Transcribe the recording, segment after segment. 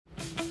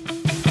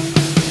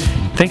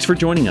Thanks for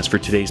joining us for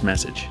today's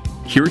message.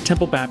 Here at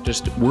Temple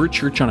Baptist, we're a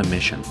church on a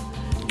mission,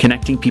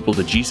 connecting people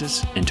to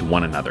Jesus and to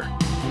one another.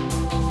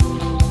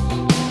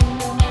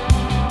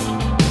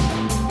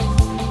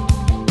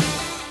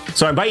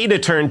 So I invite you to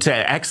turn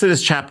to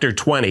Exodus chapter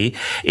 20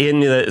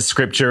 in the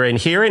scripture. And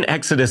here in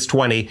Exodus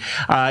 20,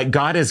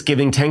 God is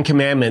giving 10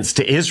 commandments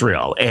to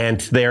Israel. And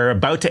they're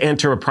about to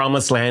enter a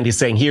promised land. He's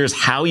saying, here's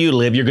how you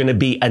live. You're going to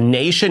be a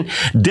nation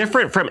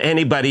different from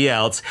anybody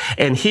else.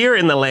 And here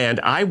in the land,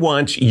 I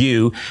want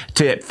you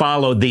to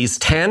follow these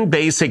 10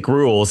 basic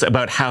rules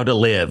about how to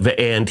live.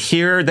 And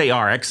here they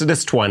are.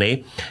 Exodus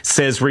 20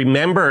 says,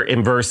 remember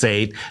in verse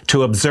 8,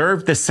 to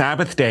observe the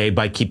Sabbath day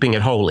by keeping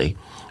it holy.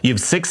 You have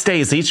 6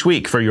 days each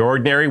week for your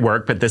ordinary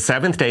work, but the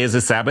seventh day is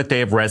a Sabbath day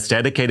of rest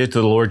dedicated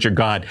to the Lord your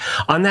God.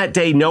 On that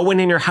day, no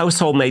one in your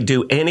household may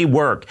do any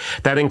work.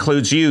 That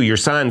includes you, your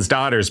sons,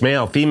 daughters,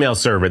 male, female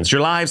servants, your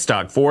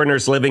livestock,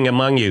 foreigners living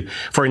among you.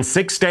 For in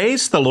 6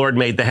 days, the Lord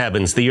made the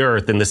heavens, the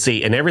earth, and the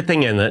sea, and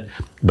everything in it.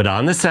 But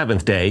on the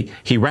seventh day,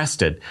 he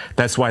rested.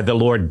 That's why the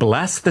Lord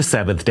blessed the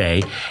seventh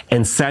day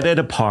and set it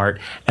apart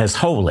as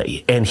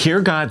holy. And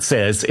here God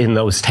says in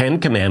those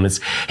 10 commandments,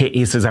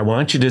 he says, I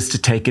want you just to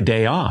take a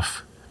day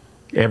off.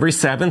 Every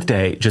seventh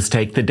day, just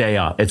take the day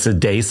off. It's a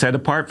day set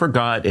apart for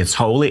God. It's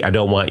holy. I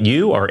don't want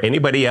you or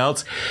anybody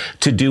else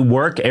to do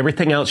work.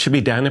 Everything else should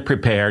be done and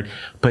prepared,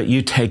 but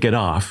you take it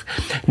off.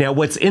 Now,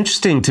 what's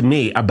interesting to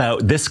me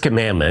about this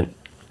commandment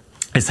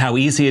is how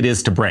easy it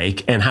is to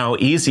break and how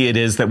easy it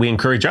is that we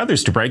encourage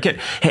others to break it.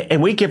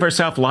 And we give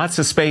ourselves lots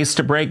of space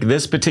to break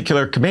this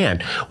particular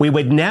command. We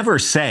would never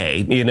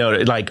say,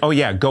 like, oh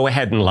yeah, go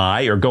ahead and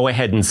lie or go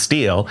ahead and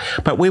steal.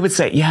 But we would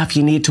say, yeah, if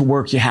you need to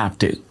work, you have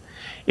to.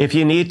 If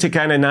you need to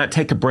kind of not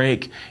take a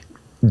break,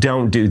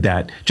 don't do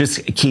that.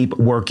 Just keep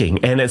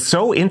working. And it's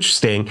so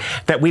interesting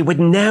that we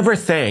would never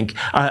think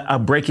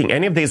of breaking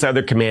any of these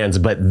other commands,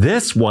 but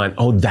this one,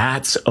 oh,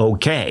 that's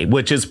okay,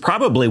 which is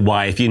probably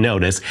why, if you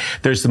notice,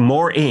 there's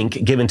more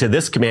ink given to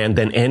this command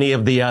than any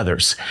of the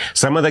others.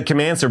 Some of the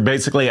commands are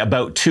basically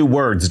about 2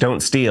 words,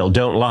 don't steal,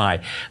 don't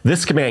lie.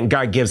 This command,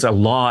 God gives a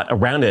lot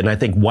around it. And I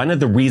think one of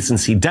the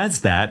reasons he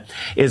does that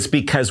is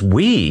because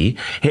we,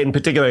 in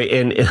particular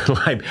in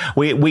life,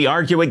 we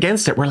argue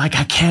against it. We're like,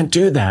 I can't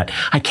do that.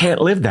 I can't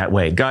live that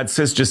way. God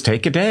says, just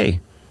take a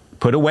day.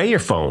 Put away your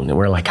phone. And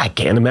we're like, I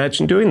can't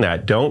imagine doing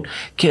that. Don't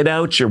get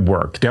out your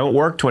work. Don't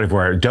work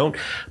 24 hours. Don't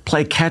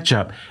play catch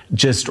up.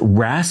 Just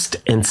rest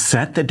and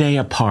set the day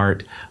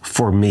apart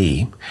for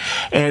me.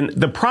 And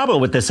the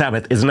problem with the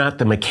Sabbath is not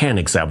the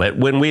mechanics of it.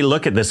 When we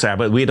look at the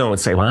Sabbath, we don't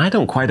say, well, I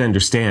don't quite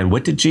understand.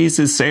 What did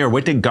Jesus say? Or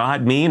what did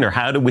God mean? Or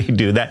how do we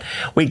do that?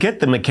 We get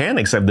the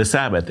mechanics of the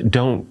Sabbath.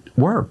 Don't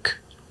work.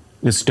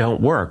 Just don't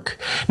work.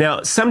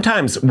 Now,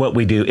 sometimes what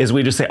we do is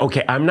we just say,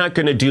 okay, I'm not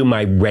going to do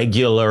my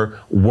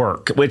regular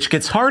work, which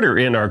gets harder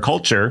in our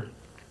culture.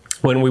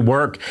 When we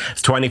work,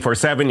 it's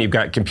 24/7. You've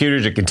got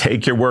computers. You can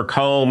take your work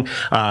home.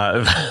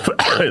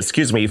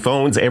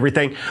 Phones,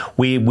 everything.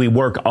 We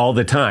work all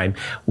the time.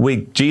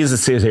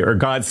 Jesus says, or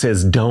God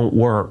says, don't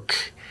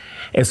work.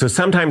 And so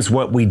sometimes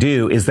what we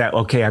do is that,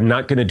 okay, I'm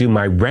not going to do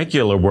my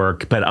regular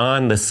work, but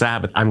on the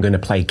Sabbath, I'm going to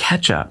play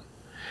catch up.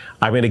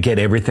 I'm going to get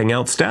everything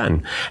else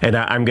done. And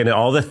I'm going to,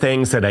 all the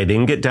things that I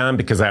didn't get done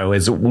because I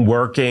was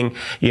working,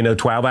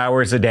 12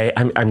 hours a day,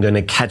 I'm going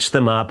to catch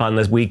them up on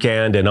this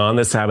weekend and on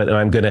the Sabbath, and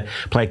I'm going to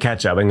play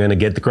catch up. I'm going to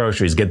get the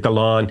groceries, get the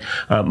lawn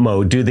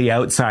mowed, do the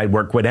outside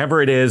work,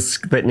 whatever it is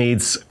that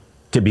needs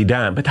to be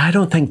done. But I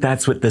don't think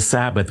that's what the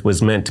Sabbath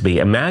was meant to be.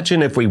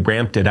 Imagine if we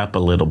ramped it up a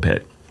little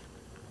bit.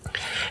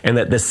 And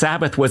that the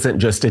Sabbath wasn't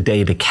just a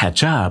day to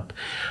catch up,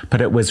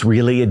 but it was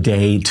really a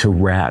day to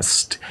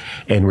rest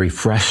and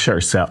refresh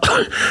ourselves,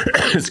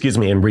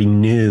 and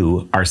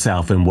renew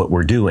ourselves in what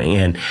we're doing.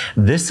 And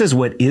this is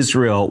what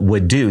Israel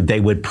would do. They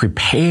would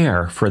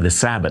prepare for the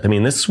Sabbath. I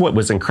mean, this is what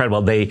was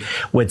incredible. They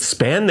would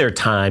spend their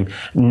time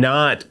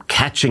not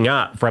catching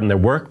up from their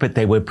work, but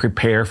they would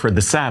prepare for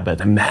the Sabbath.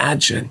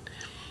 Imagine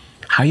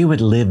how you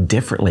would live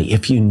differently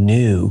if you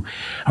knew,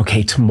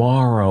 okay,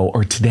 tomorrow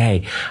or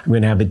today, I'm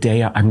going to have a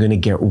day out. I'm going to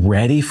get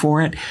ready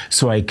for it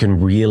so I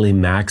can really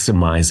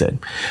maximize it.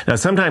 Now,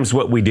 sometimes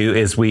what we do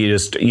is we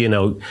just,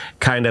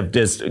 kind of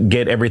just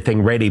get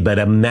everything ready. But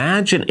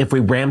imagine if we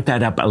ramp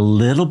that up a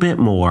little bit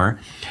more.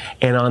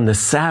 And on the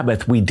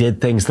Sabbath, we did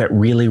things that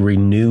really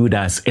renewed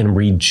us and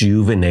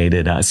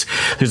rejuvenated us.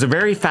 There's a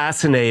very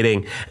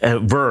fascinating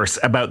verse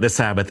about the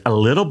Sabbath a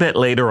little bit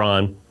later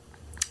on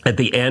at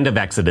the end of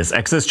Exodus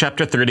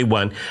chapter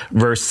 31,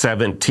 verse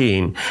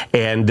 17.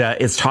 And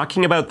it's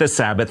talking about the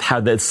Sabbath, how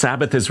the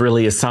Sabbath is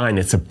really a sign.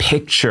 It's a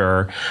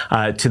picture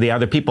to the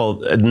other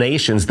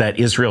nations, that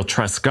Israel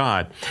trusts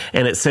God.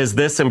 And it says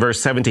this in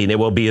verse 17, it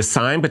will be a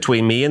sign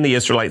between me and the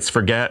Israelites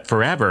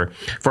forever.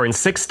 For in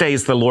 6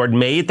 days the Lord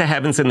made the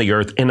heavens and the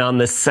earth, and on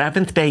the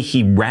seventh day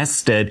he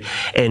rested,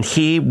 and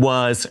he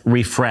was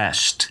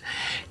refreshed.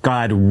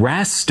 God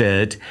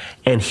rested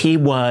and he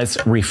was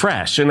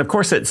refreshed. And of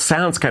course, it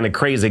sounds kind of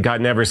crazy.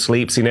 God never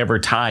sleeps. He never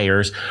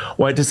tires.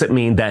 What does it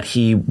mean that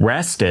he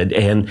rested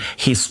and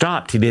he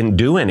stopped? He didn't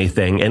do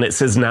anything. And it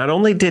says not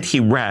only did he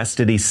rest,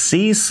 did he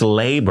cease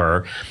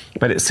labor,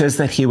 but it says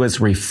that he was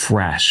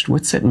refreshed.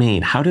 What's it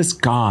mean? How does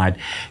God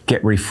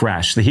get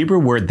refreshed? The Hebrew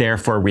word there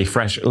for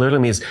refresh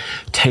literally means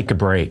take a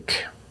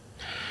break.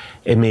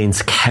 It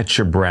means catch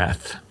your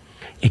breath.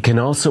 It can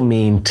also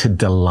mean to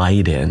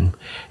delight in.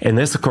 And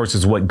this, of course,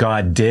 is what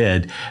God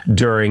did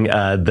during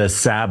the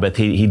Sabbath.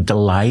 He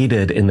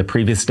delighted in the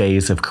previous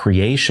days of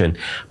creation,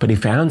 but he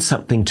found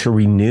something to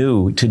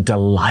renew, to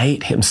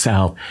delight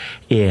himself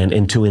in,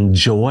 and to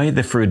enjoy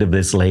the fruit of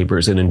his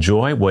labors and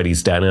enjoy what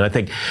he's done. And I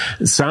think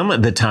some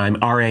of the time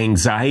our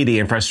anxiety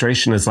and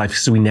frustration in life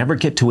is we never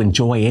get to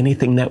enjoy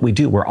anything that we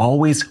do. We're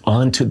always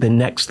on to the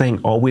next thing,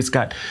 always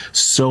got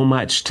so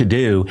much to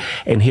do.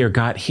 And here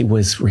God, he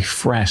was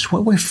refreshed.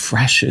 What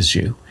refreshes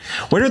you?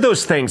 What are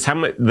those things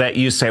that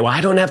you say, well, I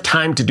don't have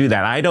time to do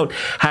that. I don't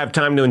have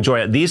time to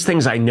enjoy it. These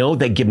things I know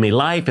they give me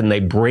life and they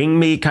bring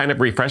me kind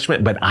of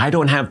refreshment, but I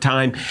don't have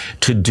time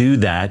to do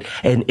that.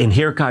 And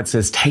here God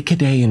says, take a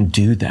day and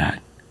do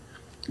that.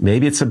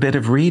 Maybe it's a bit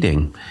of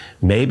reading.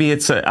 Maybe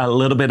it's a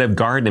little bit of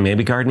gardening.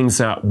 Maybe gardening's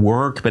not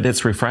work, but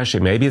it's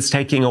refreshing. Maybe it's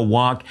taking a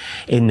walk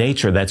in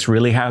nature. That's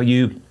really how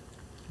you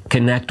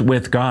connect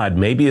with God.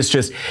 Maybe it's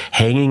just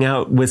hanging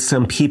out with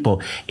some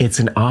people. It's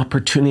an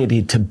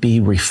opportunity to be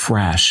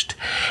refreshed.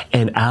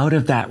 And out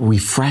of that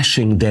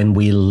refreshing, then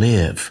we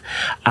live.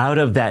 Out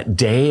of that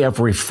day of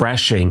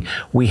refreshing,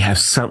 we have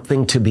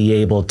something to be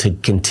able to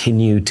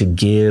continue to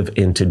give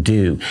and to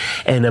do.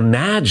 And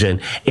imagine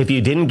if you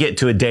didn't get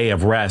to a day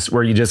of rest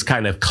where you just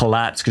kind of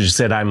collapsed because you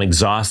said, I'm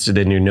exhausted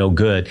and you're no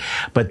good,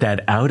 but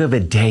that out of a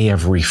day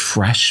of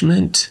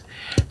refreshment,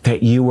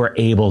 that you were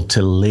able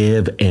to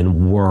live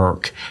and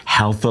work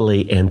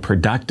healthily and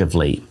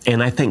productively.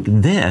 And I think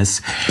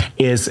this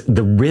is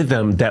the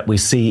rhythm that we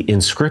see in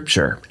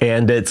Scripture.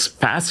 And it's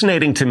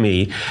fascinating to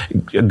me.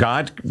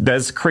 God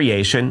does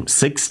creation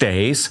 6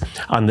 days.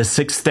 On the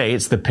 6th day,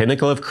 it's the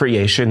pinnacle of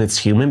creation. It's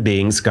human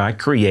beings. God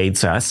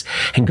creates us.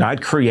 And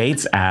God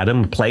creates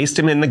Adam, placed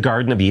him in the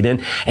Garden of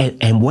Eden.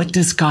 And what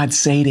does God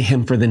say to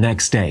him for the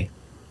next day?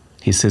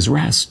 He says,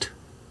 rest.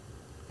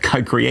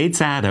 God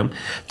creates Adam,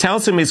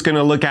 tells him he's going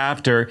to look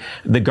after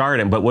the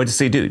garden, but what does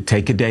he do?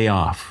 Take a day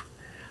off.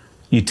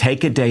 You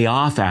take a day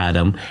off,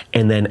 Adam,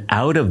 and then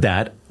out of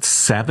that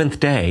 7th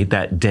day,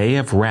 that day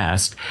of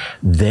rest,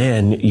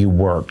 then you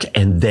work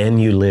and then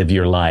you live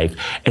your life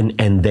and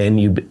then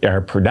you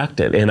are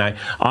productive. And I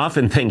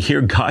often think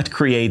here God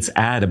creates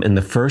Adam, and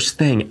the first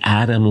thing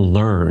Adam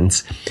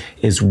learns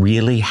is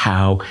really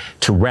how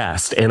to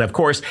rest. And of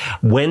course,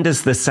 when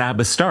does the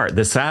Sabbath start?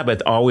 The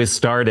Sabbath always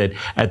started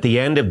at the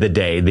end of the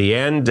day.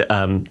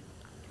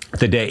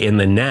 The day in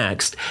the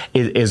next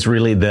is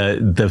really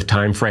the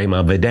time frame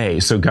of a day.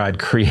 So God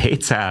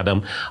creates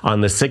Adam on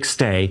the 6th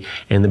day,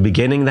 and the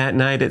beginning that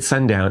night at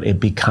sundown,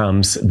 it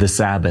becomes the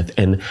Sabbath,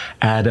 and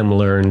Adam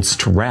learns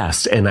to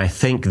rest. And I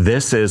think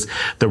this is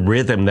the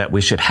rhythm that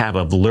we should have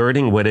of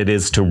learning what it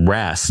is to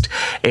rest.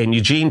 And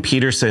Eugene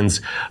Peterson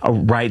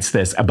writes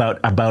this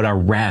about our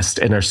rest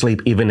and our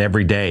sleep even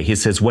every day. He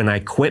says, when I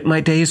quit my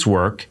day's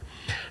work,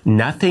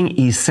 nothing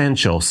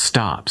essential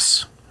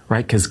stops.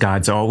 Right? Because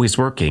God's always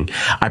working.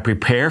 I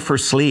prepare for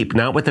sleep,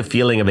 not with a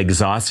feeling of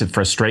exhausted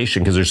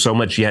frustration, because there's so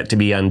much yet to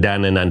be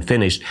undone and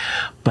unfinished,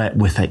 but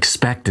with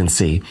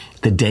expectancy.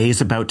 The day is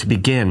about to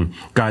begin.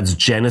 God's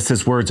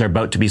Genesis words are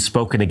about to be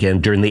spoken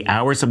again. During the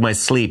hours of my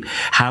sleep,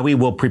 how he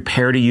will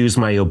prepare to use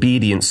my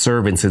obedient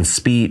servants in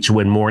speech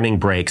when morning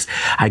breaks.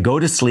 I go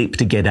to sleep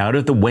to get out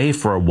of the way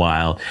for a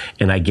while,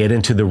 and I get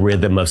into the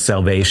rhythm of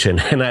salvation.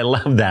 And I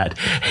love that.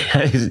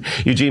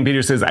 Eugene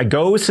Peterson says, I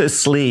go to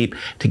sleep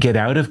to get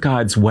out of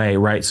God's way,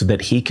 right? So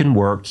that he can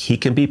work, he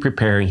can be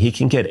preparing, he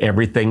can get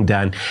everything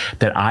done,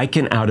 that I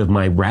can, out of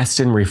my rest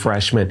and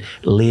refreshment,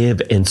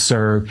 live and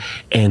serve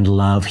and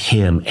love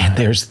him. And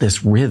there's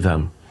this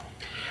rhythm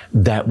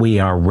that we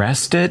are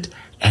rested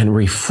and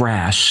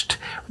refreshed,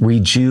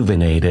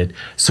 rejuvenated,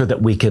 so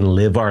that we can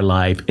live our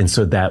life and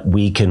so that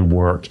we can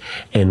work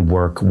and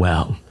work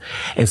well.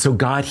 And so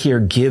God here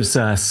gives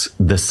us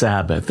the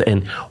Sabbath.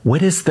 And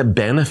what is the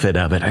benefit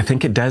of it? I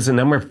think it does a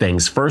number of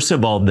things. First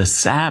of all, the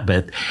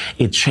Sabbath,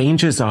 it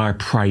changes our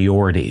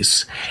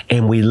priorities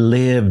and we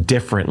live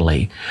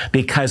differently.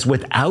 Because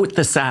without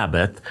the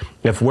Sabbath,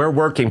 if we're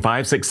working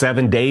 5, 6,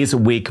 7 days a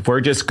week, if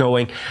we're just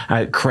going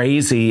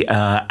crazy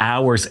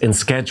hours and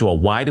schedule,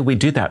 why do we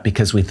do that?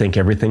 Because we think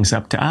everything's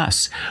up to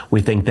us. We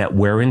think that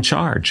we're in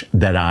charge,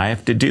 that I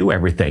have to do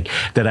everything,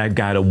 that I've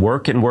got to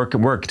work and work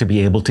and work to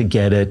be able to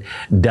get it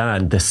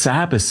done. The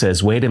Sabbath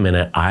says, wait a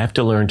minute, I have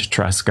to learn to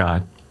trust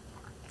God.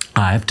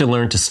 I have to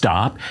learn to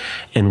stop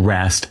and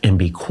rest and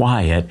be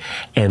quiet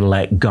and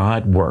let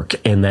God work,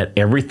 and that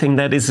everything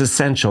that is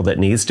essential that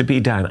needs to be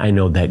done, I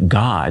know that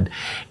God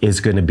is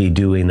going to be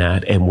doing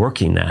that and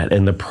working that.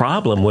 And the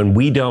problem when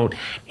we don't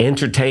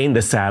entertain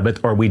the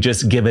Sabbath or we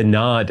just give a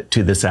nod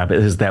to the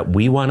Sabbath is that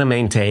we want to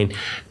maintain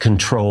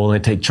control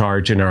and take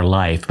charge in our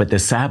life. But the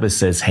Sabbath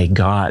says, hey,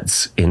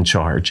 God's in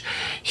charge.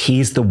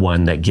 He's the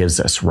one that gives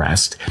us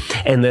rest.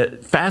 And the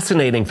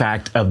fascinating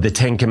fact of the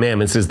Ten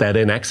Commandments is that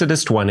in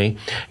Exodus 20,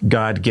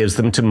 God gives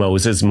them to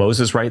Moses.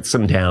 Moses writes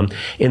them down.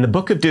 In the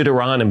book of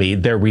Deuteronomy,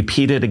 they're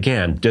repeated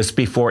again just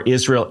before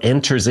Israel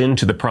enters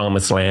into the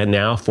promised land.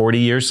 Now, 40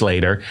 years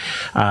later,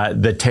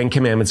 the Ten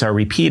Commandments are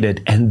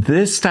repeated. And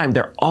this time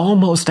they're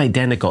almost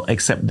identical,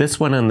 except this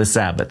one on the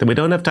Sabbath. And we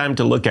don't have time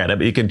to look at it,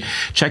 but you can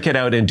check it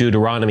out in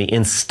Deuteronomy.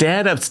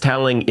 Instead of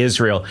telling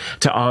Israel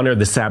to honor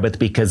the Sabbath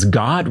because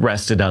God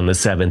rested on the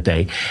seventh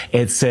day,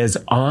 it says,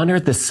 honor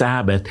the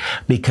Sabbath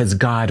because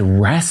God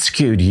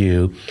rescued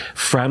you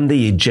from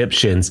the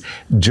Egyptians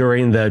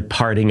during the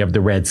parting of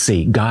the Red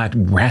Sea.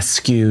 God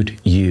rescued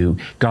you.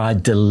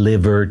 God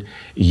delivered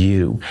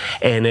you.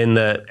 And in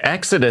the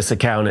Exodus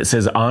account, it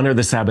says, honor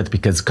the Sabbath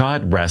because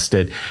God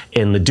rested.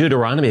 In the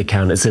Deuteronomy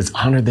account, it says,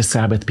 honor the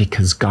Sabbath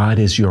because God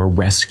is your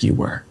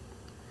rescuer.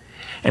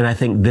 And I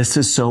think this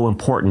is so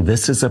important.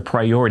 This is a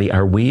priority.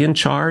 Are we in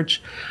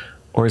charge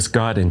or is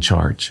God in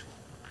charge?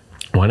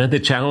 One of the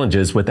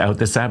challenges without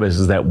the Sabbath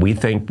is that we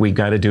think we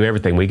got to do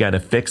everything. We got to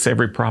fix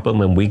every problem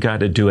and we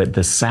got to do it.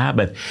 The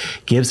Sabbath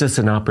gives us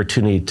an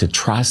opportunity to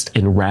trust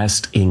and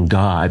rest in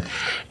God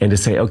and to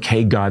say,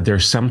 okay, God,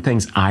 there's some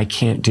things I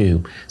can't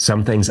do,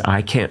 some things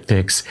I can't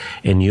fix,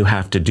 and you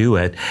have to do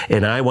it.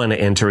 And I want to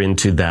enter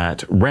into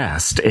that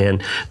rest.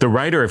 And the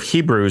writer of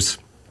Hebrews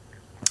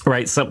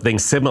writes something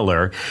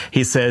similar.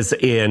 He says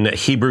in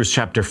Hebrews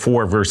chapter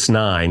 4, verse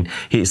 9,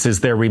 he says,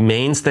 there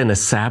remains then a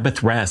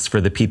Sabbath rest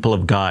for the people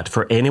of God.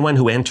 For anyone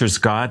who enters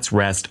God's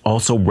rest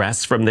also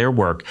rests from their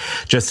work,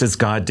 just as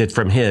God did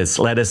from his.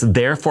 Let us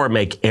therefore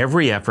make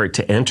every effort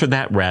to enter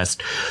that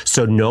rest,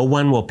 so no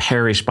one will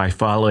perish by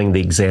following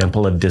the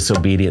example of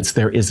disobedience.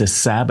 There is a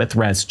Sabbath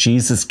rest.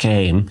 Jesus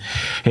came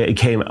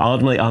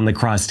ultimately on the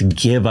cross to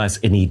give us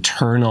an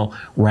eternal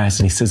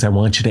rest. And he says, I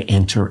want you to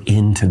enter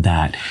into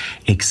that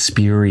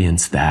experience,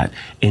 that,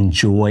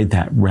 enjoy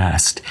that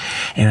rest.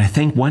 And I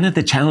think one of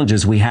the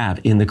challenges we have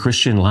in the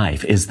Christian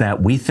life is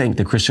that we think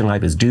the Christian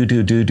life is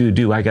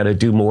do. I got to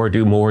do more.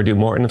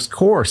 And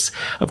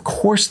of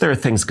course there are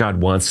things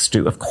God wants us to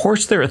do. Of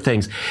course there are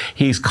things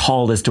he's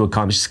called us to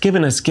accomplish. He's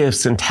given us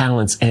gifts and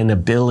talents and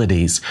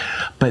abilities.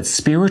 But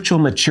spiritual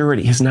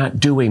maturity is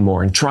not doing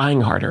more and trying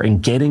harder and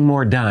getting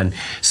more done.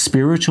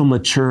 Spiritual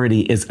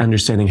maturity is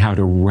understanding how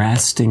to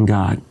rest in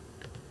God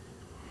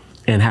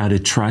and how to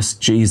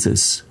trust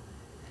Jesus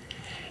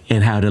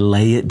and how to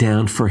lay it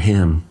down for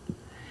him.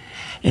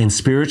 And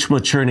spiritual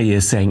maturity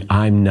is saying,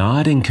 I'm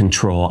not in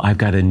control. I've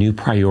got a new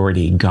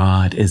priority.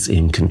 God is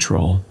in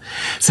control.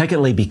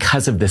 Secondly,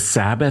 because of the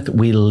Sabbath,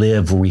 we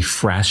live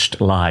refreshed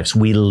lives.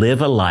 We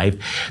live a life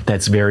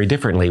that's very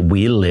differently.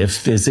 We live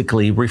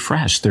physically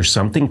refreshed. There's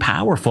something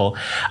powerful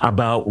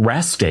about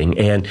resting.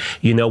 And,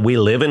 we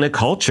live in a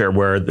culture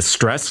where the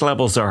stress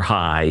levels are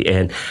high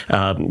and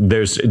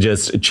there's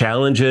just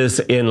challenges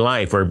in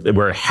life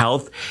where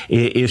health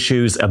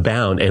issues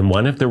abound. And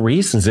one of the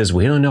reasons is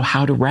we don't know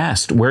how to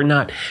rest. We're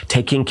not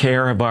taking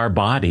care of our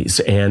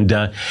bodies. And,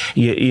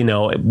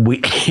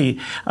 we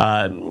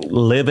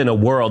live in a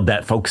world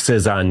that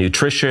focuses on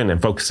nutrition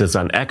and focuses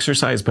on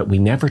exercise, but we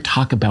never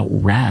talk about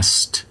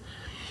rest.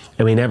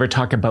 And we never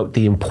talk about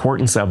the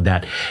importance of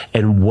that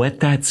and what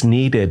that's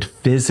needed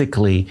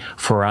physically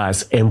for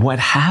us and what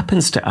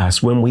happens to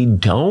us when we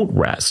don't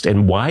rest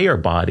and why our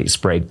bodies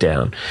break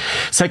down.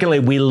 Secondly,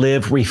 we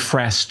live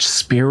refreshed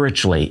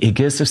spiritually. It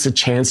gives us a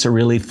chance to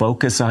really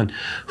focus on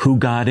who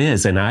God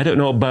is. And I don't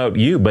know about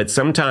you, but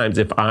sometimes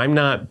if I'm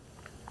not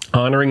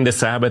honoring the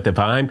Sabbath, if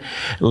I'm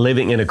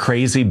living in a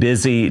crazy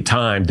busy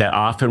time, that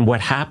often what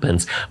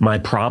happens, my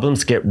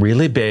problems get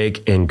really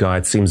big and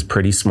God seems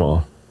pretty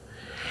small.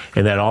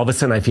 And that all of a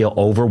sudden I feel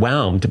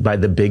overwhelmed by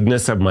the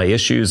bigness of my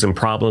issues and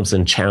problems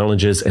and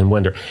challenges and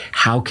wonder,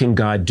 how can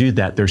God do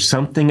that? There's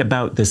something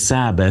about the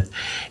Sabbath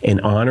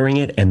and honoring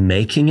it and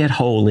making it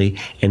holy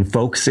and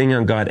focusing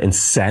on God and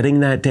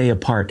setting that day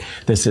apart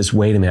that says,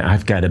 wait a minute,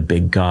 I've got a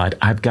big God.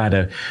 I've got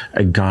a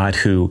God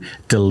who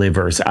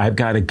delivers. I've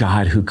got a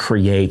God who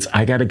creates.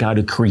 I got a God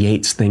who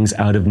creates things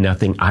out of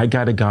nothing. I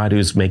got a God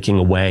who's making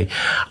a way.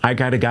 I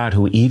got a God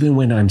who, even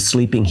when I'm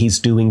sleeping, he's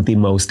doing the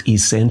most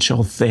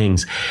essential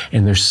things.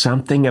 And there's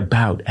something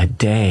about a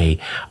day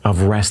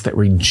of rest that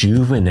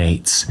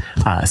rejuvenates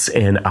us.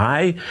 And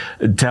I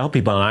tell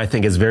people, and I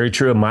think it's very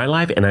true in my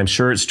life, and I'm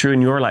sure it's true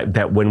in your life,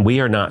 that when we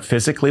are not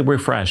physically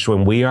refreshed,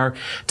 when we are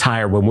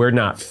tired, when we're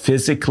not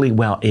physically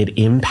well, it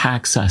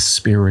impacts us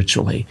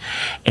spiritually.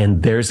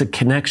 And there's a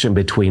connection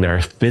between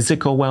our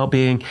physical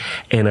well-being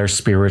and our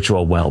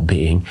spiritual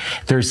well-being.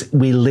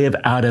 We live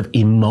out of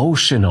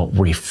emotional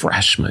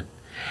refreshment.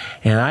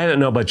 And I don't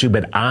know about you,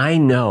 but I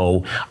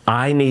know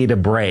I need a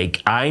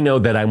break. I know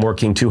that I'm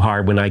working too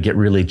hard when I get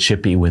really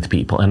chippy with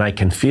people, and I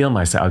can feel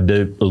myself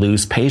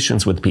lose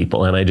patience with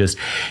people, and I just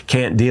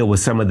can't deal with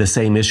some of the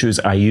same issues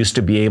I used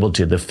to be able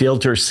to. The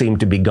filters seem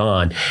to be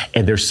gone,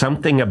 and there's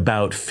something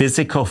about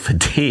physical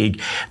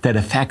fatigue that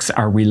affects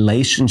our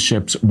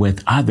relationships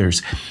with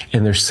others.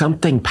 And there's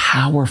something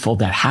powerful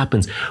that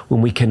happens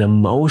when we can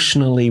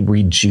emotionally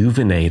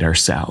rejuvenate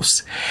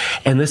ourselves.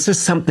 And this is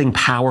something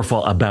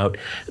powerful about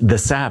the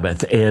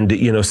Sabbath. And,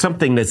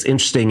 something that's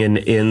interesting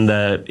in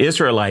the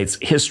Israelites'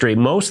 history,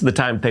 most of the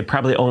time they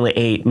probably only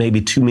ate maybe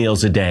 2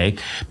 meals a day,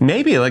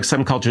 maybe like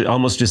some cultures,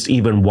 almost just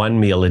even 1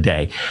 meal a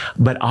day.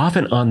 But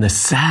often on the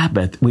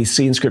Sabbath, we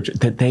see in Scripture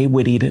that they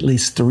would eat at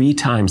least 3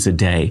 times a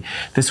day.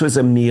 This was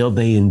a meal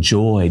they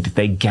enjoyed.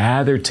 They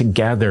gathered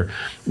together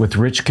with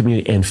rich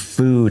community and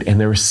food, and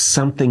there was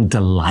something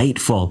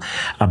delightful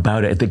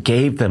about it that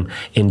gave them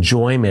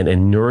enjoyment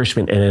and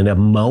nourishment, and it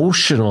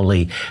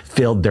emotionally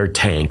filled their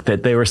tank,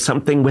 that there was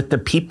something with the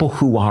people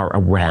who are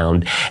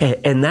around.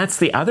 And that's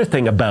the other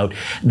thing about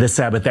the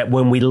Sabbath, that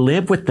when we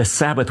live with the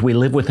Sabbath, we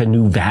live with a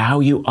new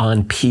value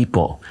on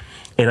people.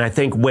 And I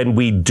think when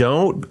we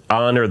don't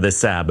honor the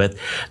Sabbath,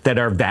 that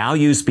our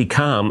values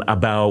become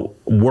about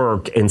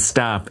work and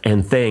stuff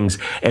and things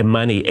and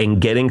money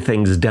and getting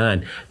things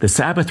done. The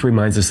Sabbath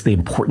reminds us of the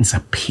importance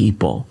of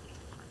people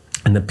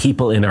and the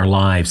people in our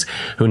lives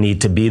who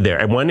need to be there.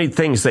 And one of the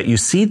things that you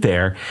see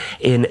there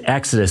in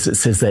Exodus, it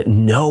says that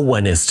no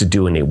one is to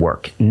do any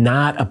work,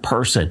 not a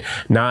person,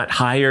 not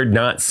hired,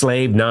 not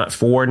slave, not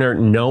foreigner,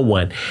 no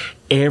one.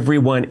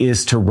 Everyone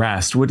is to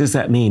rest. What does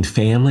that mean?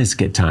 Families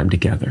get time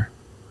together.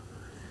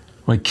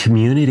 Like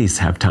communities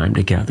have time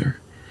together.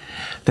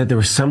 That there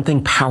was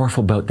something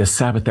powerful about the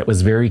Sabbath that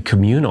was very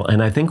communal.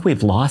 And I think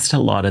we've lost a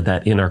lot of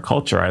that in our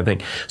culture. I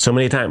think so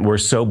many times we're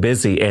so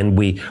busy and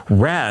we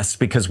rest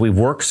because we've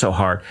worked so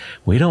hard.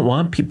 We don't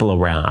want people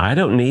around. I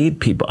don't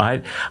need people.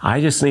 I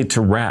just need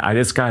to rest. I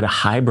just got to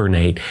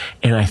hibernate.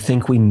 And I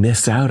think we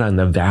miss out on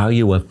the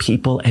value of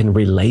people and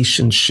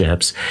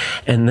relationships.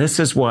 And this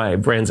is why,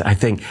 friends, I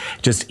think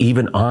just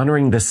even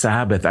honoring the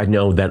Sabbath, I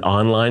know that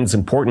online is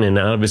important. And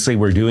obviously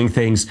we're doing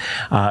things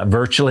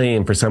virtually.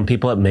 And for some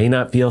people, it may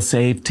not feel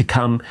safe to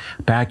come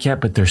back yet,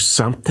 but there's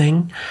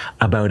something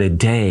about a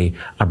day,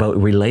 about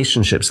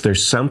relationships.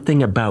 There's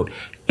something about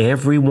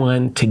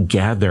everyone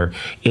together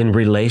in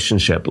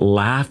relationship,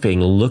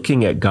 laughing,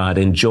 looking at God,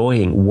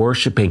 enjoying,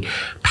 worshiping,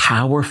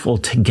 powerful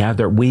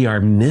together. We are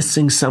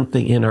missing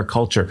something in our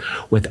culture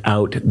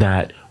without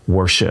that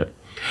worship.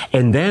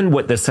 And then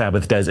what the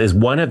Sabbath does is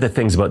one of the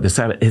things about the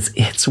Sabbath is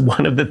it's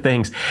one of the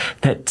things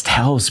that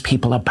tells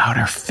people about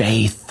our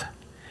faith.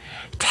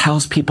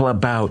 Tells people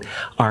about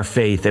our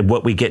faith and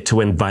what we get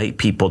to invite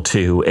people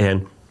to.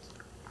 And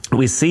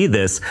we see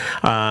this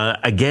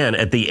again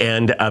at the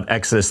end of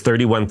Exodus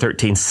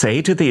 31:13. Say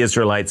to the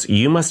Israelites,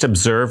 you must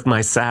observe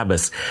my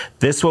Sabbaths.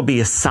 This will be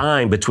a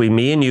sign between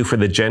me and you for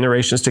the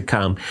generations to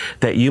come,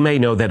 that you may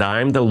know that I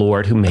am the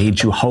Lord who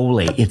made you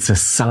holy. It's a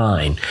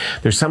sign.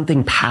 There's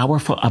something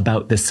powerful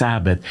about the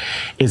Sabbath,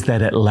 is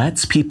that it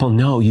lets people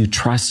know you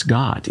trust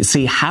God. You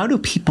see, how do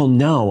people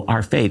know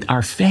our faith?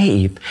 Our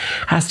faith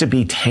has to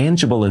be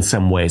tangible in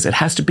some ways. It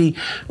has to be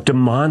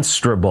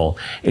demonstrable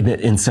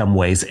in some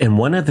ways. And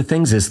one of the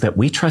things is that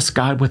we trust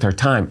God with our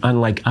time.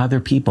 Unlike other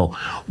people,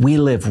 we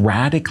live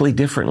radically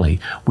differently.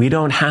 We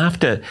don't have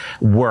to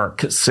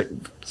work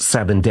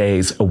 7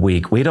 days a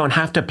week. We don't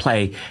have to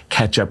play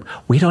catch up.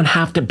 We don't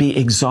have to be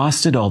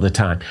exhausted all the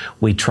time.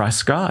 We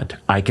trust God.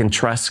 I can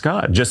trust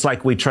God. Just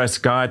like we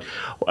trust God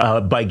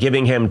by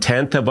giving him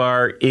 1/10 of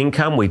our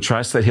income. We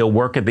trust that he'll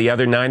work at the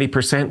other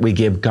 90%. We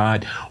give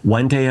God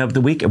 1 day of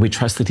the week, and we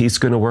trust that he's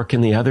going to work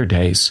in the other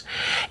days.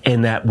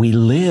 And that we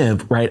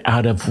live right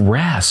out of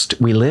rest.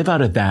 We live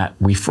out of that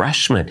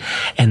refreshment.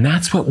 And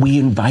that's what we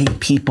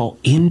invite people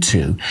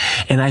into.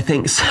 And I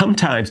think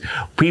sometimes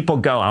people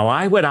go, oh,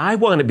 I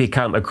want to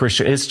become a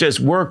Christian. It's just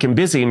work and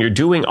busy, and you're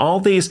doing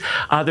all these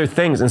other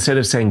things, instead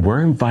of saying,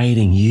 we're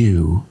inviting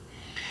you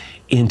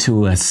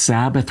into a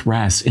Sabbath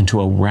rest,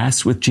 into a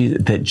rest with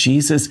Jesus, that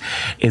Jesus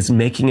is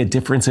making a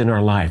difference in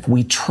our life.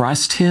 We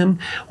trust him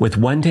with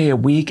 1 day a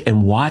week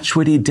and watch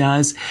what he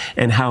does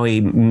and how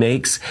he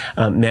makes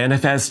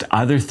manifest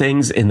other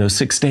things in those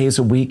 6 days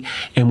a week.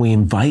 And we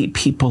invite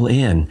people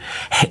in.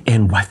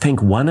 And I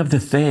think one of the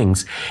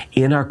things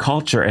in our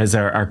culture, as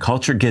our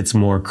culture gets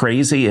more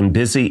crazy and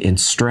busy and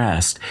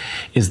stressed,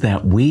 is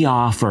that we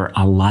offer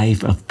a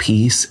life of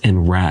peace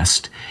and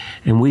rest.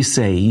 And we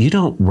say, you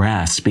don't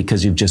rest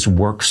because you've just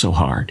worked so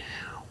hard.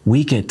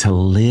 We get to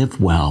live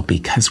well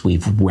because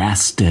we've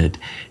rested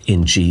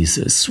in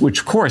Jesus, which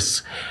of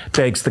course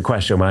begs the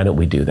question, why don't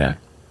we do that?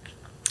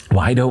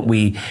 Why don't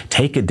we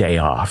take a day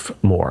off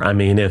more? I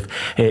mean,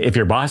 if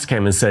your boss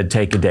came and said,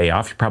 take a day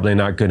off, you're probably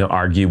not going to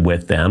argue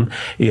with them.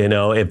 You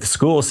know, if the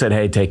school said,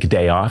 hey, take a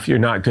day off, you're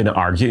not going to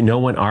argue. No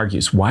one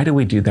argues. Why do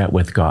we do that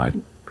with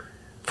God?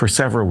 For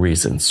several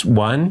reasons.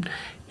 One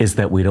is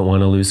that we don't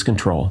want to lose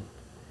control.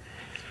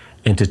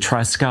 And to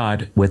trust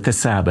God with the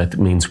Sabbath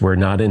means we're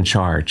not in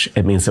charge.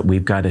 It means that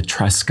we've got to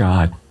trust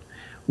God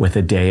with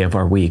a day of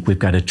our week. We've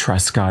got to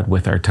trust God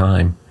with our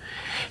time.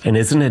 And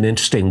isn't it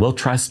interesting? We'll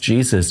trust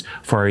Jesus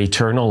for our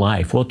eternal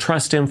life. We'll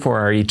trust him for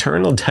our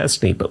eternal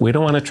destiny, but we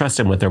don't want to trust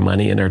him with our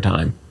money and our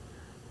time.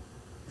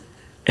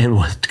 And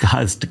what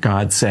does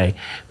God say?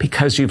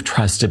 Because you've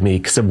trusted me,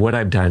 because of what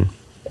I've done,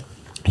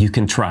 you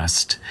can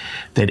trust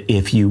that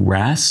if you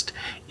rest,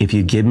 if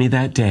you give me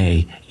that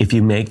day, if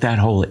you make that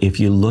whole, if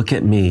you look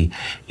at me,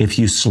 if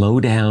you slow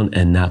down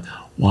enough,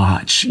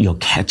 watch, you'll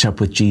catch up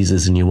with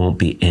Jesus and you won't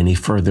be any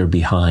further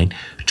behind.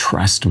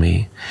 Trust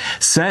me.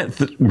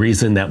 The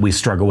reason that we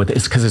struggle with it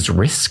is because it's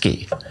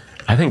risky.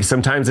 I think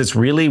sometimes it's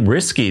really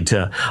risky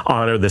to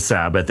honor the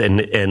Sabbath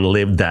and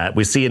live that.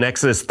 We see in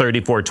Exodus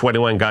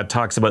 34:21, God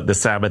talks about the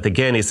Sabbath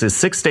again. He says,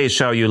 6 days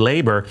shall you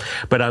labor,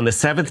 but on the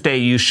seventh day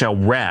you shall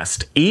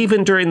rest.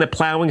 Even during the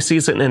plowing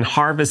season and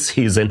harvest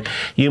season,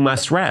 you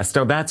must rest.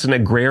 Now that's an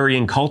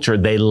agrarian culture.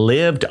 They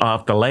lived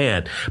off the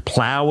land.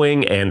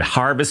 Plowing and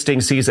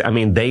harvesting season, I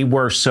mean, they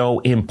were so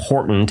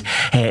important.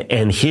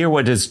 And here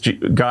what does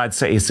God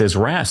say? He says,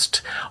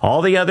 rest.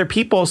 All the other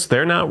peoples,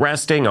 they're not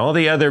resting. All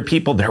the other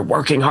people, they're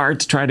working hard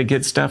to try to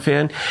get stuff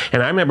in.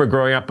 And I remember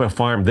growing up on a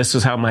farm, this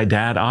is how my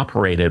dad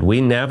operated. We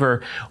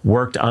never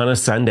worked on a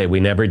Sunday. We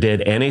never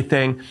did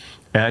anything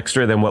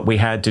extra than what we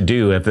had to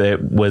do if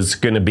it was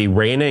going to be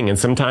raining. And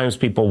sometimes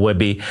people would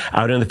be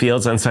out in the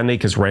fields on Sunday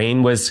because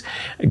rain was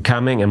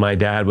coming. And my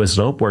dad was,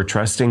 nope, we're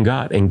trusting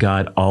God. And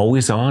God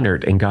always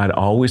honored and God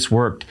always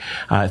worked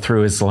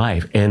through his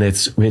life. And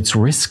it's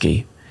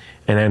risky.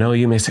 And I know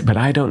you may say, but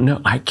I don't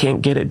know. I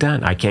can't get it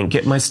done. I can't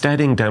get my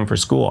studying done for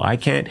school. I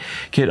can't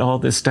get all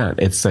this done.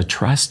 It's a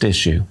trust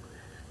issue.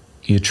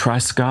 You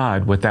trust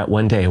God with that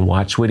one day and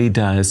watch what he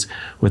does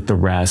with the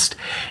rest.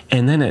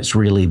 And then it's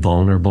really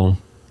vulnerable.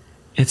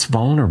 It's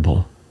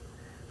vulnerable.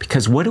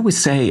 Because what do we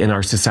say in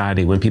our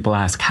society when people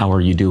ask, how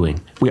are you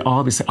doing? We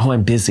always say, oh,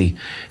 I'm busy.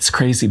 It's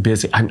crazy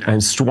busy.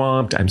 I'm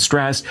swamped. I'm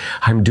stressed.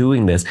 I'm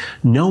doing this.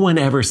 No one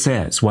ever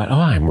says, what?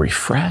 Oh, I'm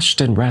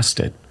refreshed and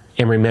rested.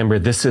 And remember,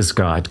 this is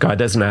God. God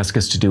doesn't ask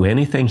us to do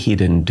anything he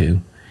didn't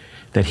do.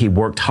 That he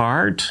worked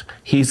hard.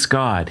 He's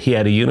God. He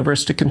had a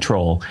universe to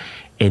control,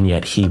 and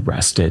yet he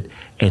rested,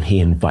 and he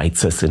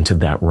invites us into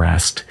that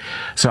rest.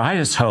 So I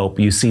just hope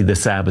you see the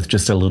Sabbath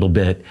just a little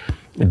bit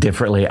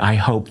differently. I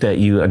hope that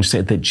you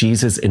understand that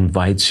Jesus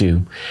invites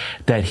you,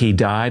 that he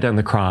died on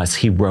the cross.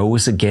 He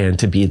rose again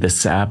to be the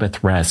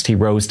Sabbath rest. He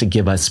rose to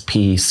give us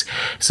peace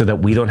so that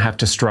we don't have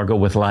to struggle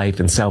with life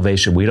and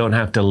salvation. We don't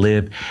have to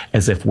live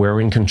as if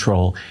we're in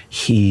control.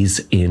 He's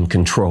in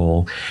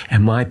control.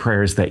 And my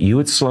prayer is that you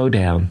would slow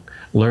down,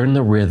 learn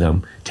the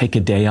rhythm, take a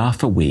day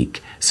off a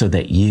week so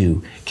that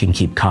you can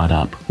keep caught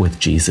up with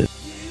Jesus.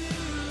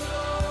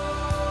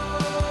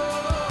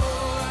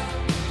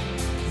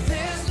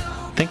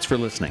 Thanks for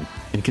listening,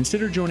 and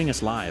consider joining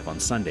us live on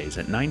Sundays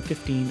at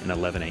 9:15 and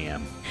 11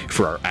 a.m.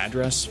 For our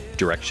address,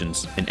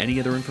 directions, and any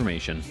other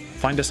information,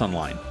 find us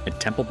online at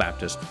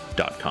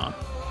templebaptist.com.